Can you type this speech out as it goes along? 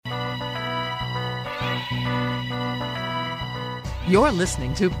You're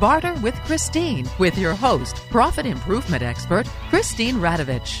listening to Barter with Christine with your host, profit improvement expert, Christine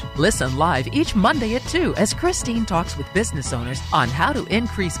Radovich. Listen live each Monday at 2 as Christine talks with business owners on how to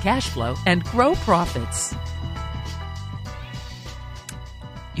increase cash flow and grow profits.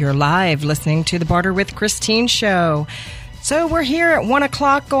 You're live listening to the Barter with Christine show. So we're here at 1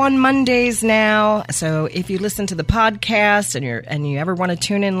 o'clock on Mondays now. So if you listen to the podcast and you ever want to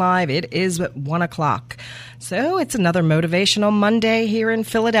tune in live, it is at 1 o'clock. So it's another motivational Monday here in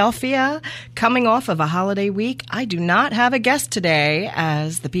Philadelphia. Coming off of a holiday week, I do not have a guest today,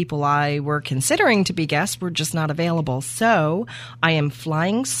 as the people I were considering to be guests were just not available. So I am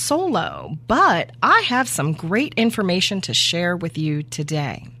flying solo, but I have some great information to share with you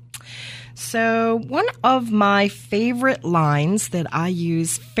today. So one of my favorite lines that I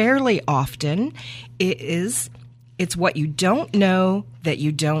use fairly often is, "It's what you don't know that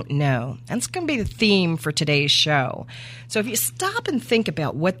you don't know." That's going to be the theme for today's show. So if you stop and think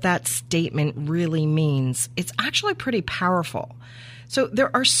about what that statement really means, it's actually pretty powerful. So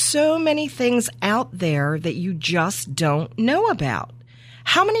there are so many things out there that you just don't know about.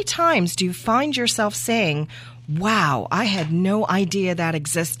 How many times do you find yourself saying, "Wow, I had no idea that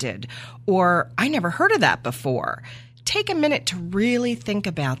existed," or "I never heard of that before"? Take a minute to really think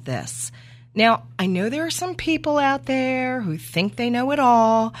about this. Now, I know there are some people out there who think they know it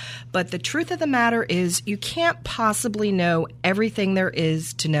all, but the truth of the matter is you can't possibly know everything there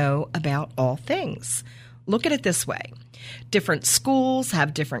is to know about all things. Look at it this way. Different schools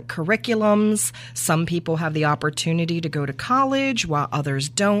have different curriculums. Some people have the opportunity to go to college while others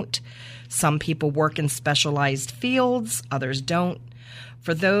don't. Some people work in specialized fields, others don't.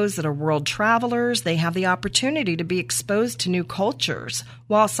 For those that are world travelers, they have the opportunity to be exposed to new cultures,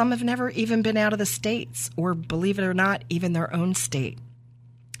 while some have never even been out of the States, or believe it or not, even their own state.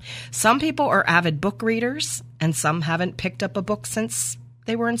 Some people are avid book readers, and some haven't picked up a book since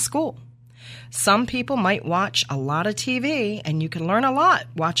they were in school. Some people might watch a lot of TV, and you can learn a lot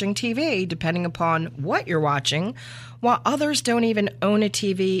watching TV depending upon what you're watching, while others don't even own a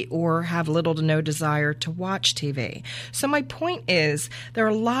TV or have little to no desire to watch TV. So my point is, there are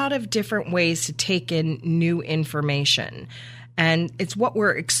a lot of different ways to take in new information. And it's what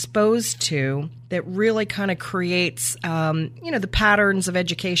we're exposed to that really kind of creates, the patterns of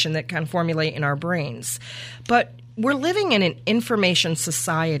education that kind of formulate in our brains. But we're living in an information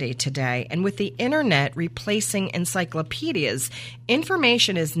society today, and with the internet replacing encyclopedias,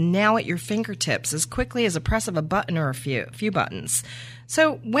 information is now at your fingertips as quickly as a press of a button or a few buttons.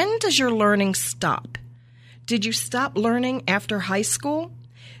 So when does your learning stop? Did you stop learning after high school?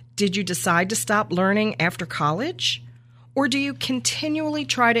 Did you decide to stop learning after college? Or do you continually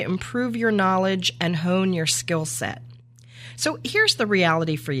try to improve your knowledge and hone your skill set? So here's the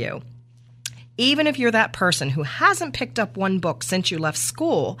reality for you. Even if you're that person who hasn't picked up one book since you left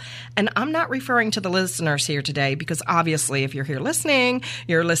school, and I'm not referring to the listeners here today, because obviously if you're here listening,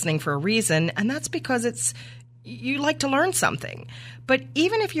 you're listening for a reason, and that's because you like to learn something. But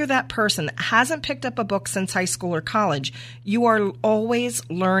even if you're that person that hasn't picked up a book since high school or college, you are always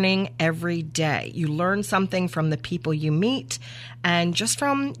learning every day. You learn something from the people you meet and just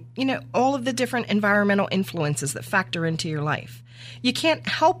from, all of the different environmental influences that factor into your life. You can't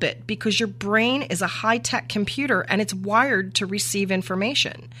help it because your brain is a high-tech computer and it's wired to receive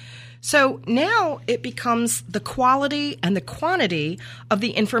information. So now it becomes the quality and the quantity of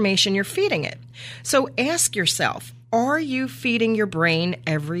the information you're feeding it. So ask yourself, are you feeding your brain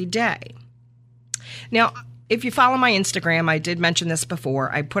every day? Now, if you follow my Instagram, I did mention this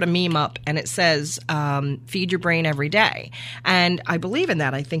before. I put a meme up and it says, feed your brain every day. And I believe in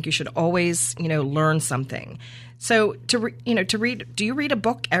that. I think you should always, learn something. So to read, do you read a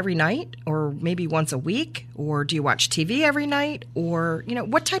book every night or maybe once a week? Or do you watch TV every night? Or,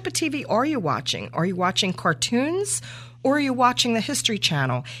 what type of TV are you watching? Are you watching cartoons or are you watching the History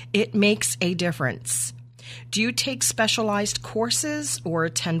Channel? It makes a difference. Do you take specialized courses or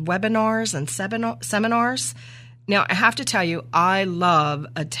attend webinars and seminars? Now, I have to tell you, I love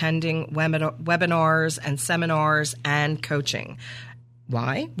attending webinars and seminars and coaching.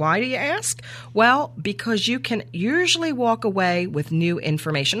 Why? Why do you ask? Well, because you can usually walk away with new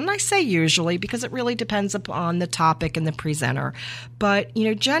information. And I say usually because it really depends upon the topic and the presenter. But,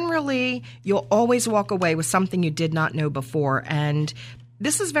 generally, you'll always walk away with something you did not know before. And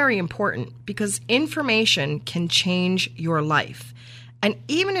this is very important because information can change your life. And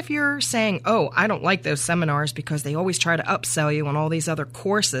even if you're saying, oh, I don't like those seminars because they always try to upsell you on all these other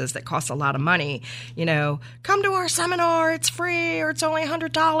courses that cost a lot of money, come to our seminar, it's free, or it's only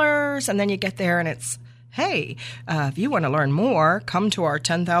 $100. And then you get there and it's hey, if you want to learn more, come to our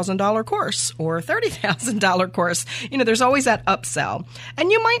 $10,000 course or $30,000 course. There's always that upsell.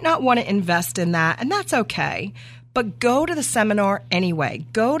 And you might not want to invest in that, and that's okay. But go to the seminar anyway.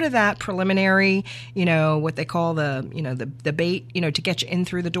 Go to that preliminary, what they call the bait, to get you in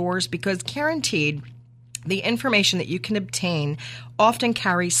through the doors, because guaranteed the information that you can obtain often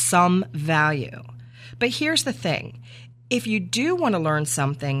carries some value. But here's the thing. If you do want to learn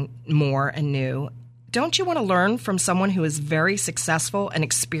something more and new, don't you want to learn from someone who is very successful and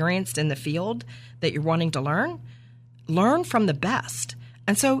experienced in the field that you're wanting to learn? Learn from the best.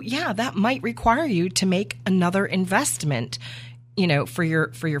 And so, yeah, that might require you to make another investment, for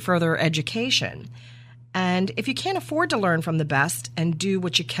your further education. And if you can't afford to learn from the best and do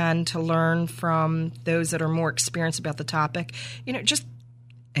what you can to learn from those that are more experienced about the topic, just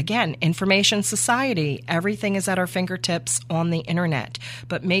again, information society, everything is at our fingertips on the internet.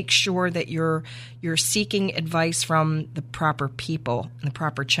 But make sure that you're seeking advice from the proper people and the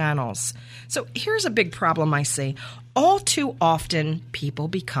proper channels. So here's a big problem I see. All too often, people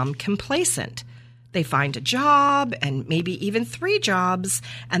become complacent. They find a job and maybe even 3 jobs,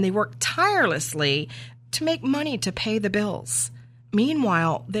 and they work tirelessly to make money to pay the bills.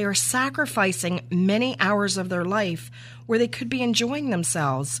 Meanwhile, they are sacrificing many hours of their life where they could be enjoying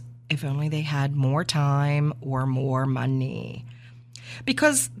themselves if only they had more time or more money.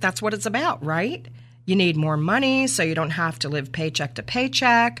 Because that's what it's about, right? You need more money so you don't have to live paycheck to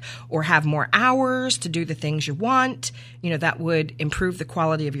paycheck or have more hours to do the things you want. That would improve the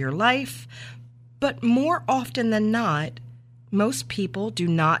quality of your life. But more often than not, most people do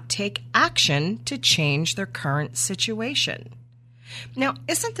not take action to change their current situation. Now,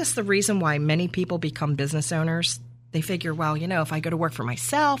 isn't this the reason why many people become business owners? They figure, well, if I go to work for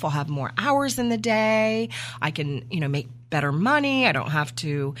myself, I'll have more hours in the day. I can, make better money. I don't have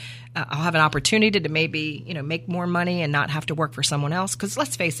to, I'll have an opportunity to maybe, make more money and not have to work for someone else. Because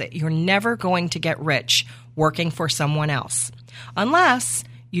let's face it, you're never going to get rich working for someone else unless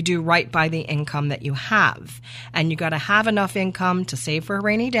you do right by the income that you have. And you got to have enough income to save for a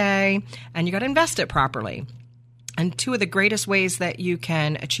rainy day, and you got to invest it properly. And 2 of the greatest ways that you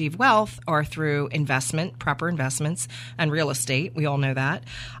can achieve wealth are through investment, proper investments, and real estate. We all know that.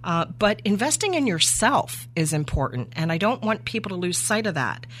 But investing in yourself is important, and I don't want people to lose sight of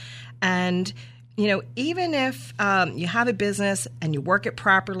that. And, even if you have a business and you work it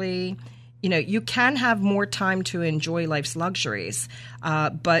properly, you can have more time to enjoy life's luxuries.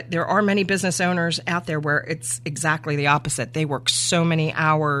 But there are many business owners out there where it's exactly the opposite. They work so many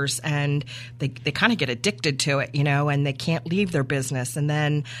hours and they kind of get addicted to it, and they can't leave their business. And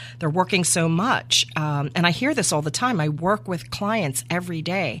then they're working so much. And I hear this all the time. I work with clients every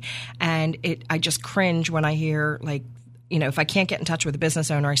day, and I just cringe when I hear, like, if I can't get in touch with a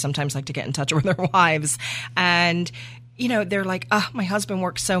business owner, I sometimes like to get in touch with their wives. And they're like, my husband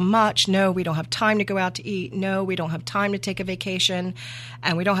works so much. No, we don't have time to go out to eat. No, we don't have time to take a vacation.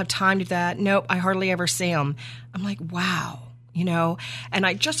 And we don't have time to do that. Nope, I hardly ever see him. I'm like, wow. And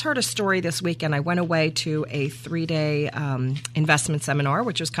I just heard a story this weekend. I went away to a 3-day investment seminar,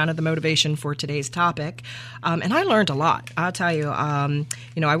 which was kind of the motivation for today's topic. And I learned a lot. I'll tell you,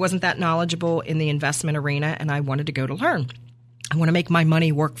 I wasn't that knowledgeable in the investment arena, and I wanted to go to learn. I want to make my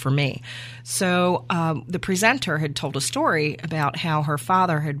money work for me. So the presenter had told a story about how her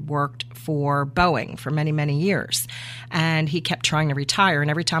father had worked for Boeing for many, many years. And he kept trying to retire.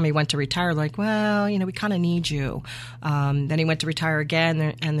 And every time he went to retire, like, well, we kind of need you. Then he went to retire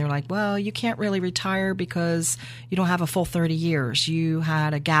again, and they're like, well, you can't really retire because you don't have a full 30 years. You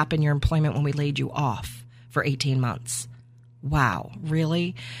had a gap in your employment when we laid you off for 18 months. Wow,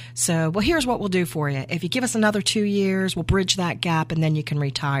 really? So, well, here's what we'll do for you. If you give us another 2 years, we'll bridge that gap and then you can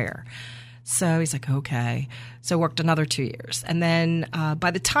retire. So he's like, okay. So worked another 2 years. And then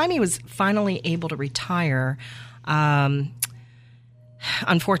by the time he was finally able to retire,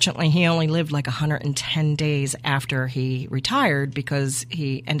 unfortunately, he only lived like 110 days after he retired because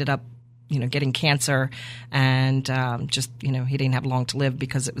he ended up getting cancer and he didn't have long to live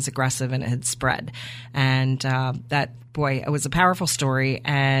because it was aggressive and it had spread. And it was a powerful story,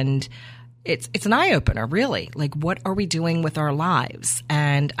 and it's an eye-opener, really. Like, what are we doing with our lives?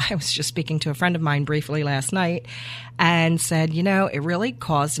 And I was just speaking to a friend of mine briefly last night and said, it really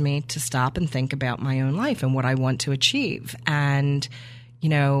caused me to stop and think about my own life and what I want to achieve. And,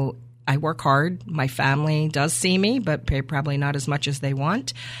 I work hard. My family does see me, but probably not as much as they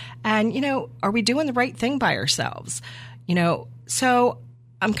want. And, are we doing the right thing by ourselves? So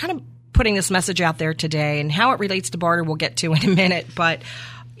I'm kind of putting this message out there today, and how it relates to barter we'll get to in a minute. But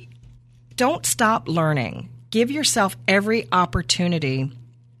don't stop learning. Give yourself every opportunity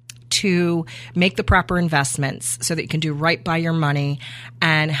to make the proper investments so that you can do right by your money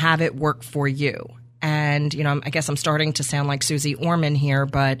and have it work for you. And, I guess I'm starting to sound like Susie Orman here,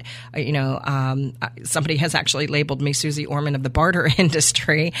 but, somebody has actually labeled me Susie Orman of the barter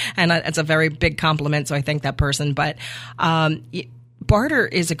industry, and it's a very big compliment, so I thank that person. But barter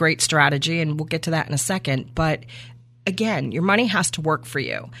is a great strategy, and we'll get to that in a second. But, again, your money has to work for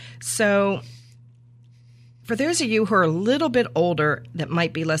you. So for those of you who are a little bit older that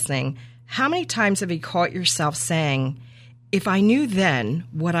might be listening, how many times have you caught yourself saying, if I knew then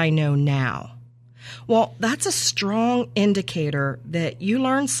what I know now? Well, that's a strong indicator that you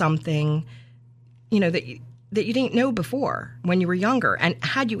learned something, that you didn't know before when you were younger. And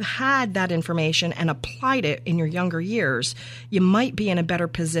had you had that information and applied it in your younger years, you might be in a better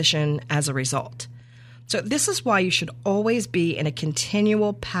position as a result. So this is why you should always be in a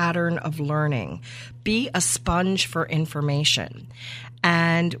continual pattern of learning. Be a sponge for information.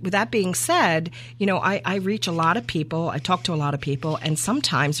 And with that being said, I reach a lot of people, I talk to a lot of people, and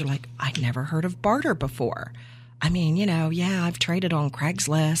sometimes they're like, I'd never heard of barter before. I mean, I've traded on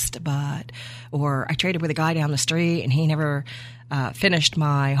Craigslist, or I traded with a guy down the street and he never finished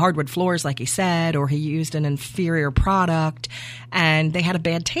my hardwood floors like he said, or he used an inferior product and they had a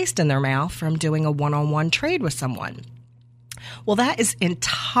bad taste in their mouth from doing a one-on-one trade with someone. Well, that is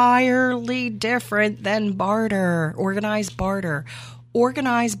entirely different than barter, organized barter.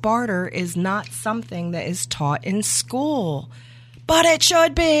 Organized barter is not something that is taught in school, but it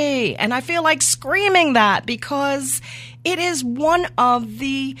should be. And I feel like screaming that because it is one of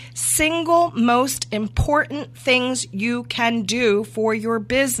the single most important things you can do for your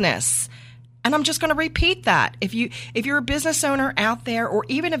business. And I'm just going to repeat that. If you're a business owner out there, or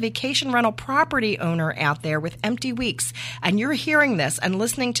even a vacation rental property owner out there with empty weeks, and you're hearing this and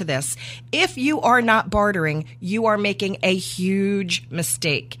listening to this, if you are not bartering, you are making a huge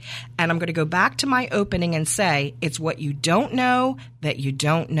mistake. And I'm going to go back to my opening and say, it's what you don't know that you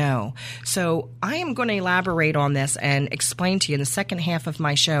don't know. So I am going to elaborate on this and explain to you in the second half of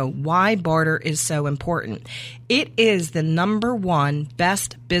my show why barter is so important. It is the number one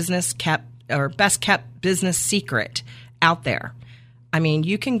best kept business secret out there. I mean,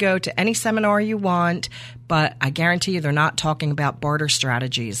 you can go to any seminar you want, but I guarantee you they're not talking about barter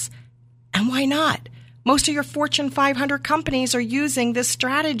strategies. And why not? Most of your Fortune 500 companies are using this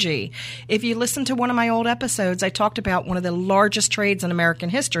strategy. If you listen to one of my old episodes, I talked about one of the largest trades in American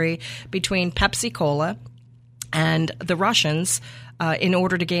history between Pepsi-Cola and the Russians. In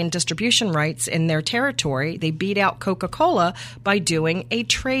order to gain distribution rights in their territory, they beat out Coca-Cola by doing a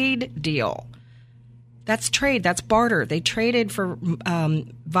trade deal. That's trade. That's barter. They traded for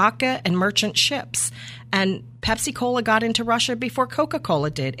vodka and merchant ships. And Pepsi-Cola got into Russia before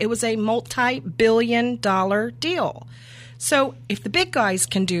Coca-Cola did. It was a multi-billion-dollar deal. So if the big guys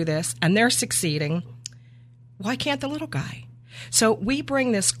can do this and they're succeeding, why can't the little guy? So we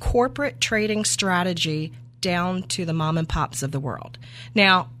bring this corporate trading strategy down to the mom and pops of the world.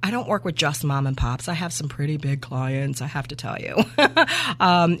 Now, I don't work with just mom and pops. I have some pretty big clients, I have to tell you.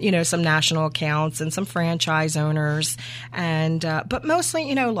 Some national accounts and some franchise owners. And but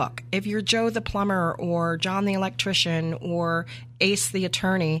mostly, look, if you're Joe the plumber or John the electrician or Ace the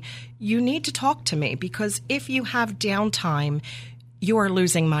attorney, you need to talk to me, because if you have downtime, you are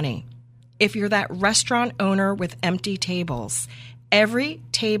losing money. If you're that restaurant owner with empty tables, every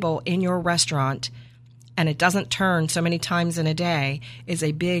table in your restaurant, and it doesn't turn so many times in a day, is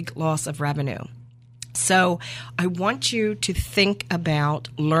a big loss of revenue. So I want you to think about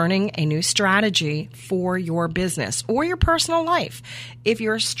learning a new strategy for your business or your personal life. If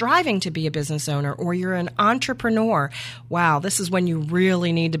you're striving to be a business owner or you're an entrepreneur, wow, this is when you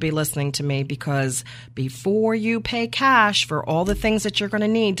really need to be listening to me, because before you pay cash for all the things that you're going to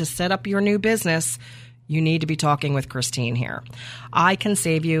need to set up your new business, you need to be talking with Christine here. I can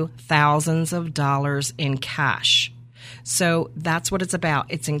save you thousands of dollars in cash. So that's what it's about.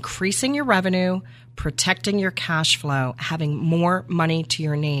 It's increasing your revenue, protecting your cash flow, having more money to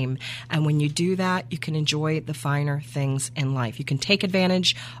your name. And when you do that, you can enjoy the finer things in life. You can take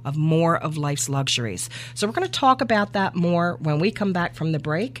advantage of more of life's luxuries. So we're going to talk about that more when we come back from the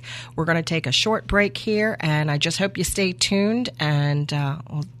break. We're going to take a short break here, and I just hope you stay tuned, and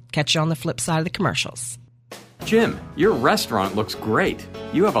we'll catch you on the flip side of the commercials. Jim, your restaurant looks great.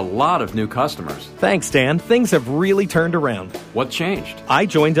 You have a lot of new customers. Thanks, Dan. Things have really turned around. What changed? I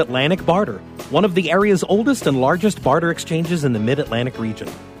joined Atlantic Barter, one of the area's oldest and largest barter exchanges in the Mid-Atlantic region.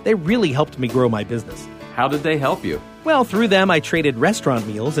 They really helped me grow my business. How did they help you? Well, through them, I traded restaurant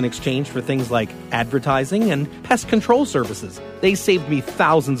meals in exchange for things like advertising and pest control services. They saved me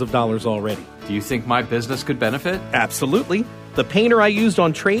thousands of dollars already. Do you think my business could benefit? Absolutely. The painter I used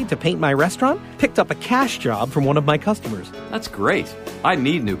on trade to paint my restaurant picked up a cash job from one of my customers. That's great. I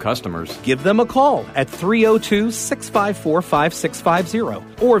need new customers. Give them a call at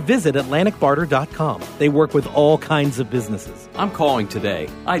 302-654-5650 or visit AtlanticBarter.com. They work with all kinds of businesses. I'm calling today.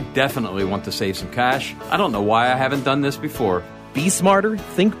 I definitely want to save some cash. I don't know why I haven't done this before. Be smarter,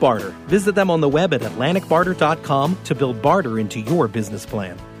 think barter. Visit them on the web at AtlanticBarter.com to build barter into your business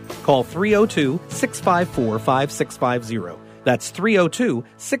plan. Call 302-654-5650. That's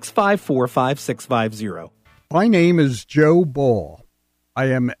 302-654-5650. My name is Joe Ball. I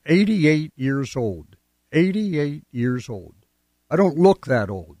am 88 years old. 88 years old. I don't look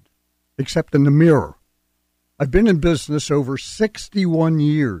that old, except in the mirror. I've been in business over 61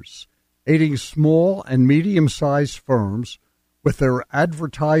 years, aiding small and medium-sized firms with their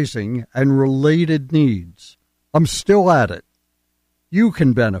advertising and related needs. I'm still at it. You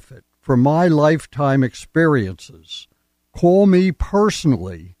can benefit from my lifetime experiences. Call me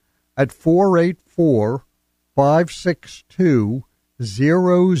personally at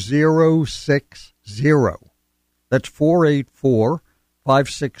 484-562-0060. That's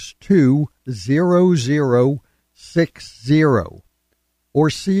 484-562-0060. Or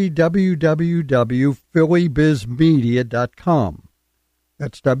see www.phillybizmedia.com.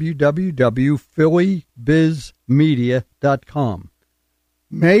 That's www.phillybizmedia.com.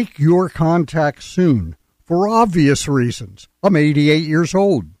 Make your contact soon for obvious reasons. I'm 88 years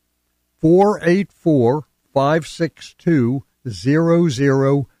old.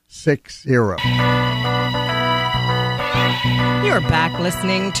 484-562-0060. You're back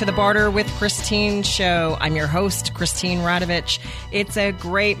listening to the Barter with Christine show. I'm your host, Christine Radovich. It's a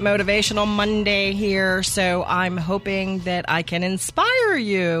great motivational Monday here, so I'm hoping that I can inspire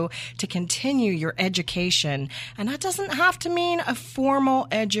you to continue your education. And that doesn't have to mean a formal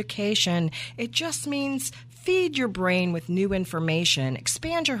education. It just means feed your brain with new information,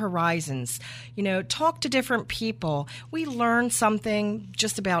 expand your horizons, talk to different people. We learn something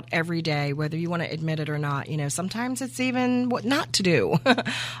just about every day, whether you want to admit it or not. Sometimes it's even what not to do.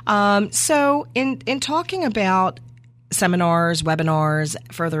 So in talking about seminars, webinars,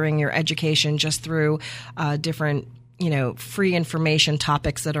 furthering your education just through different free information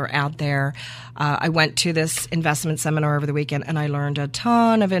topics that are out there. I went to this investment seminar over the weekend and I learned a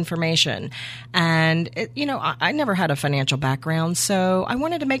ton of information. And, I never had a financial background, so I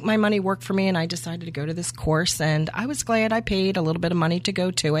wanted to make my money work for me, and I decided to go to this course, and I was glad I paid a little bit of money to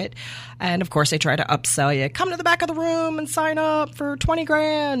go to it. And, of course, they try to upsell you. Come to the back of the room and sign up for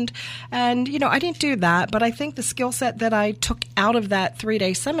 $20,000. And, I didn't do that, but I think the skill set that I took out of that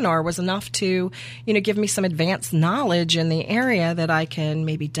 3-day seminar was enough to, give me some advanced knowledge in the area that I can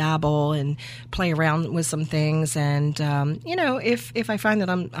maybe dabble and play around with some things. And, if I find that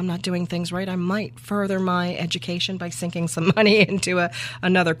I'm not doing things right, I might further my education by sinking some money into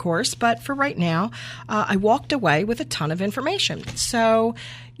another course. But for right now, I walked away with a ton of information. So,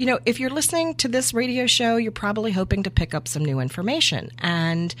 if you're listening to this radio show, you're probably hoping to pick up some new information.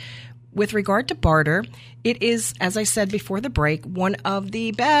 And with regard to barter, it is, as I said before the break, one of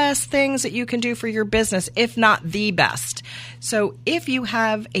the best things that you can do for your business, if not the best. So if you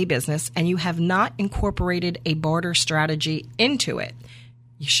have a business and you have not incorporated a barter strategy into it,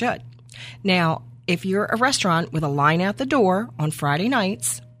 you should. Now, if you're a restaurant with a line out the door on Friday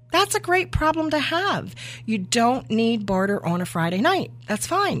nights, that's a great problem to have. You don't need barter on a Friday night. That's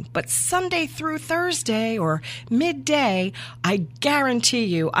fine. But Sunday through Thursday or midday, I guarantee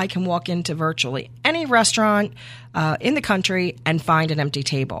you I can walk into virtually any restaurant in the country and find an empty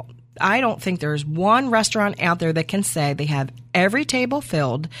table. I don't think there's one restaurant out there that can say they have every table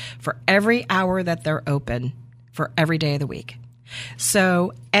filled for every hour that they're open for every day of the week.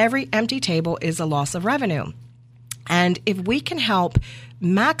 So every empty table is a loss of revenue. And if we can help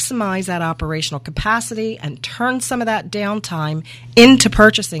maximize that operational capacity and turn some of that downtime into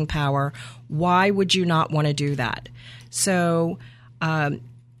purchasing power, why would you not want to do that? So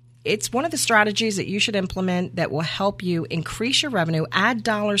it's one of the strategies that you should implement that will help you increase your revenue, add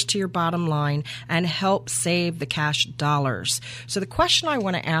dollars to your bottom line, and help save the cash dollars. So the question I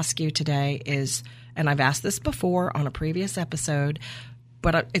want to ask you today is, and I've asked this before on a previous episode,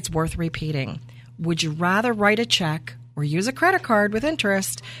 but it's worth repeating. Would you rather write a check or use a credit card with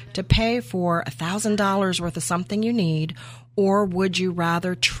interest to pay for $1,000 worth of something you need, or would you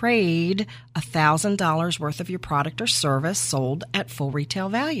rather trade $1,000 worth of your product or service sold at full retail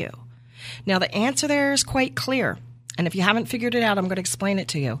value? Now, the answer there is quite clear, and if you haven't figured it out, I'm going to explain it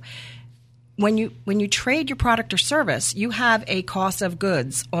to you. When you trade your product or service, you have a cost of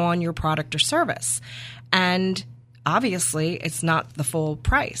goods on your product or service, and obviously it's not the full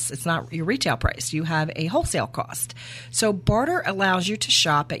price. It's not your retail price. You have a wholesale cost. So barter allows you to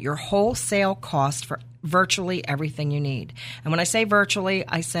shop at your wholesale cost for virtually everything you need. And when I say virtually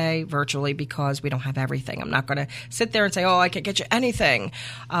because we don't have everything. I'm not going to sit there and say, I can get you anything.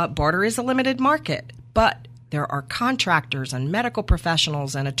 Barter is a limited market, but there are contractors and medical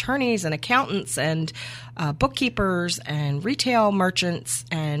professionals and attorneys and accountants and bookkeepers and retail merchants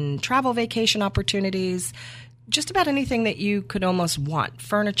and travel vacation opportunities. Just about anything that you could almost want.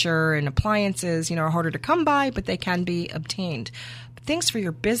 Furniture and appliances, are harder to come by, but they can be obtained. Things for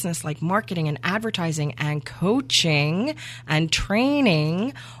your business like marketing and advertising and coaching and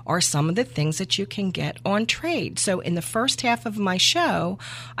training are some of the things that you can get on trade. So in the first half of my show,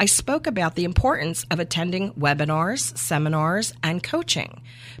 I spoke about the importance of attending webinars, seminars, and coaching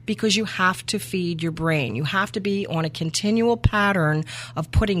because you have to feed your brain. You have to be on a continual pattern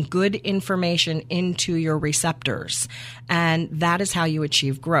of putting good information into your receptors. And that is how you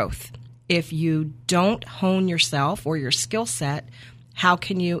achieve growth. If you don't hone yourself or your skill set, how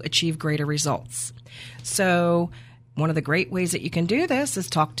can you achieve greater results? So one of the great ways that you can do this is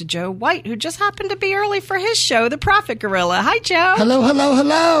talk to Joe White, who just happened to be early for his show, The Profit Gorilla. Hi, Joe.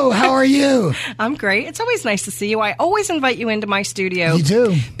 Hello. How are you? I'm great. It's always nice to see you. I always invite you into my studio. You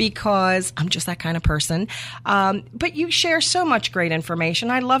do. Because I'm just that kind of person. But you share so much great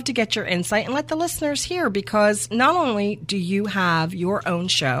information. I'd love to get your insight and let the listeners hear because not only do you have your own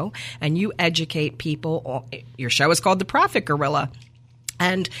show and you educate people, your show is called The Profit Gorilla.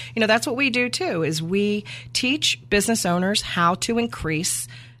 And, that's what we do, too, is we teach business owners how to increase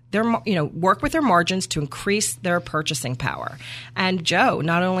their, work with their margins to increase their purchasing power. And, Joe,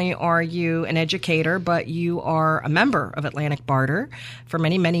 not only are you an educator, but you are a member of Atlantic Barter for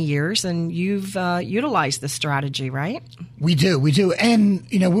many, many years, and you've utilized this strategy, right? We do. And,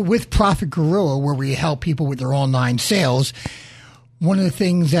 with Profit Gorilla, where we help people with their online sales, one of the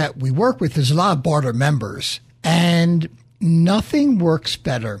things that we work with is a lot of barter members. And nothing works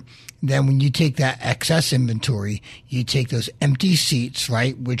better than when you take that excess inventory, you take those empty seats,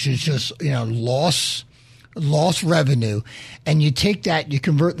 right, which is just, lost revenue, and you take that, you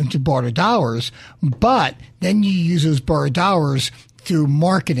convert them to barter dollars, but then you use those barter dollars through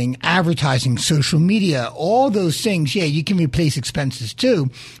marketing, advertising, social media, all those things. Yeah, you can replace expenses too,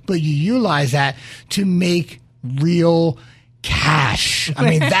 but you utilize that to make real cash. I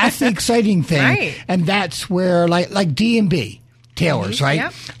mean, that's the exciting thing. Right. And that's where like D&B tailors, right?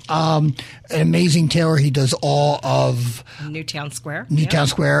 Yep. An amazing tailor. He does all of Newtown Square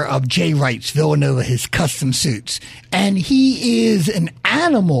of Jay Wright's Villanova, his custom suits. And he is an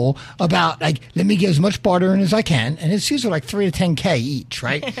animal about let me get as much barter in as I can. And his suits are like $3 to $10K each,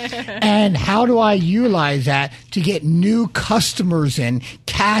 right? And how do I utilize that to get new customers in,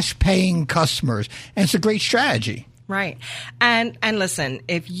 cash paying customers? And it's a great strategy. Right. And listen,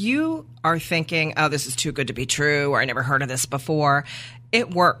 if you are thinking, this is too good to be true, or I never heard of this before,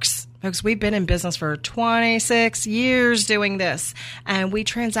 it works. Folks, we've been in business for 26 years doing this, and we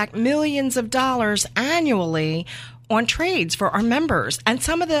transact millions of dollars annually on trades for our members. And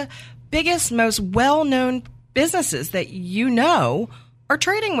some of the biggest, most well-known businesses that are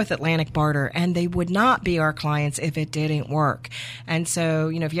trading with Atlantic Barter, and they would not be our clients if it didn't work. And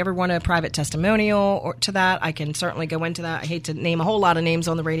so, if you ever want a private testimonial to that, I can certainly go into that. I hate to name a whole lot of names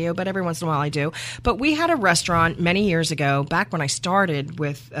on the radio, but every once in a while I do. But we had a restaurant many years ago, back when I started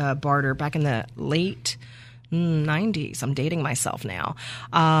with Barter, back in the late 90s. I'm dating myself now.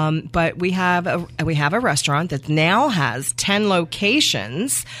 But we have a restaurant that now has 10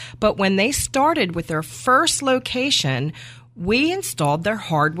 locations. But when they started with their first location, we installed their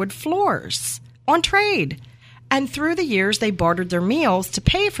hardwood floors on trade. And through the years, they bartered their meals to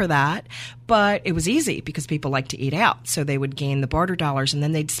pay for that. But it was easy because people like to eat out. So they would gain the barter dollars, and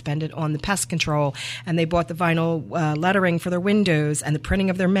then they'd spend it on the pest control. And they bought the vinyl lettering for their windows and the printing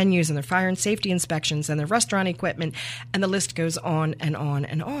of their menus and their fire and safety inspections and their restaurant equipment. And the list goes on and on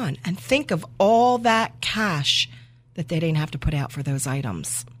and on. And think of all that cash that they didn't have to put out for those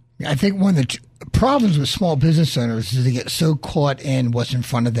items. I think one of the problems with small business owners is they get so caught in what's in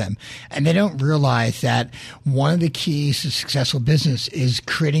front of them, and they don't realize that one of the keys to successful business is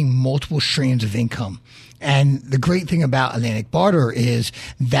creating multiple streams of income. And the great thing about Atlantic Barter is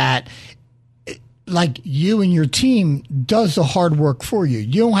that like you and your team does the hard work for you.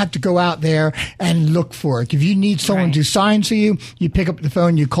 You don't have to go out there and look for it. If you need someone to sign for you, you pick up the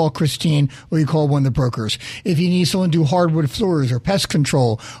phone, you call Christine, or you call one of the brokers. If you need someone to do hardwood floors or pest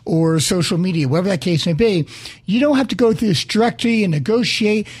control or social media, whatever that case may be, you don't have to go through this directory and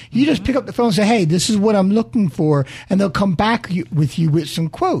negotiate. You just pick up the phone and say, hey, this is what I'm looking for, and they'll come back with you with some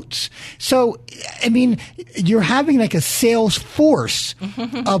quotes. So, I mean, you're having like a sales force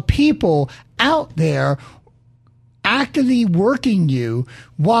of people out there actively working you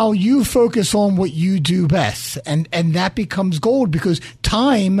while you focus on what you do best. And that becomes gold, because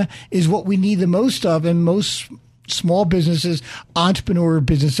time is what we need the most of, and most small businesses, entrepreneur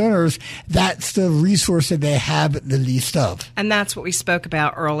business owners, that's the resource that they have the least of. And that's what we spoke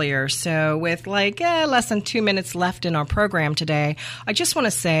about earlier. So with less than 2 minutes left in our program today, I just want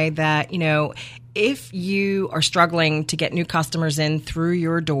to say that, if you are struggling to get new customers in through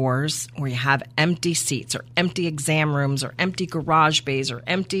your doors, or you have empty seats or empty exam rooms or empty garage bays or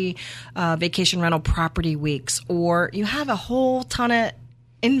empty vacation rental property weeks, or you have a whole ton of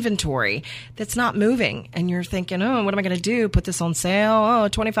inventory that's not moving, and you're thinking, oh, what am I going to do? Put this on sale? Oh,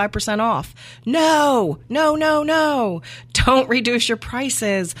 25% off. No. Don't reduce your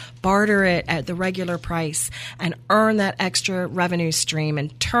prices. Barter it at the regular price and earn that extra revenue stream,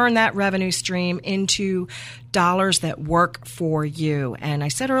 and turn that revenue stream into dollars that work for you. And I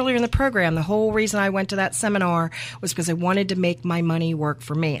said earlier in the program, the whole reason I went to that seminar was because I wanted to make my money work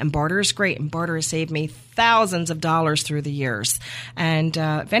for me. And barter is great, and barter has saved me thousands of dollars through the years. And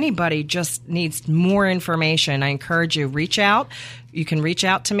if anybody just needs more information, I encourage you, reach out. You can reach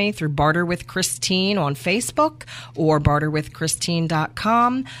out to me through Barter with Christine on Facebook, or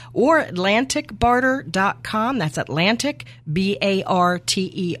barterwithchristine.com, or AtlanticBarter.com. That's Atlantic,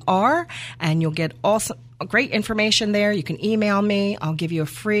 BARTER. And you'll get also great information there. You can email me. I'll give you a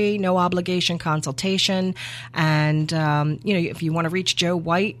free, no obligation consultation. And, if you want to reach Joe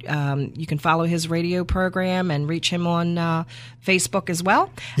White, you can follow his radio program and reach him on Facebook as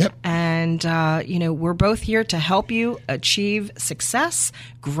well. Yep. And, we're both here to help you achieve success,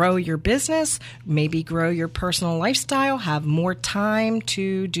 grow your business, maybe grow your personal lifestyle, have more time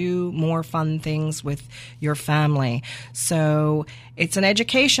to do more fun things with your family. So it's an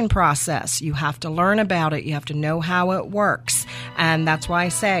education process. You have to learn about it. You have to know how it works. And that's why I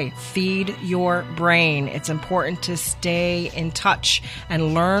say, feed your brain. It's important to stay in touch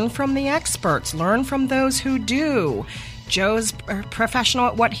and learn from the experts, learn from those who do. Joe's a professional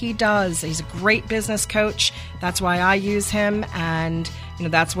at what he does. He's a great business coach. That's why I use him. And,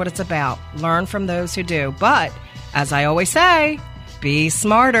 that's what it's about. Learn from those who do. But, as I always say, be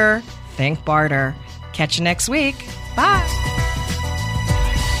smarter, think barter. Catch you next week. Bye.